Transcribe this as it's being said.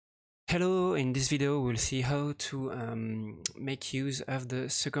Hello, in this video we'll see how to make use of the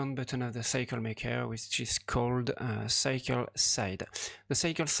second button of the CycleMaker, which is called CycleSide. The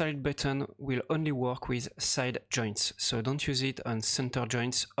CycleSide button will only work with side joints, so don't use it on center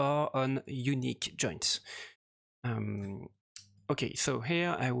joints or on unique joints. Okay, so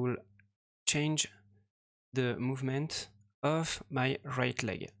here I will change the movement of my right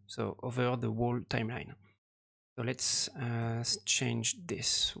leg, so over the whole timeline. So let's change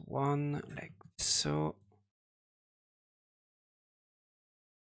this one like so.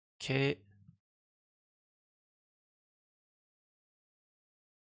 Okay.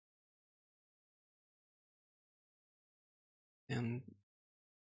 And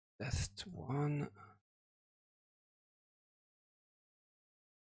that's one.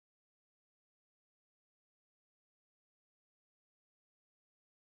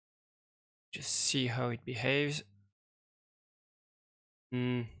 Just see how it behaves.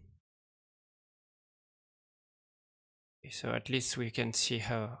 Okay, so at least we can see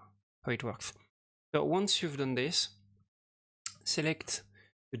how it works. So once you've done this, select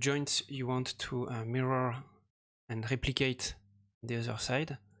the joints you want to mirror and replicate the other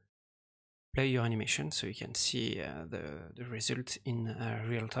side. Play your animation so you can see the result in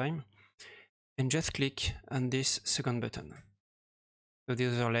real time. And just click on this second button. So the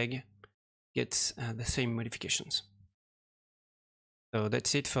other leg gets the same modifications. So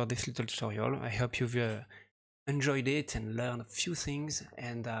that's it for this little tutorial. I hope you've enjoyed it and learned a few things,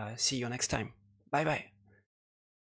 and see you next time. Bye bye.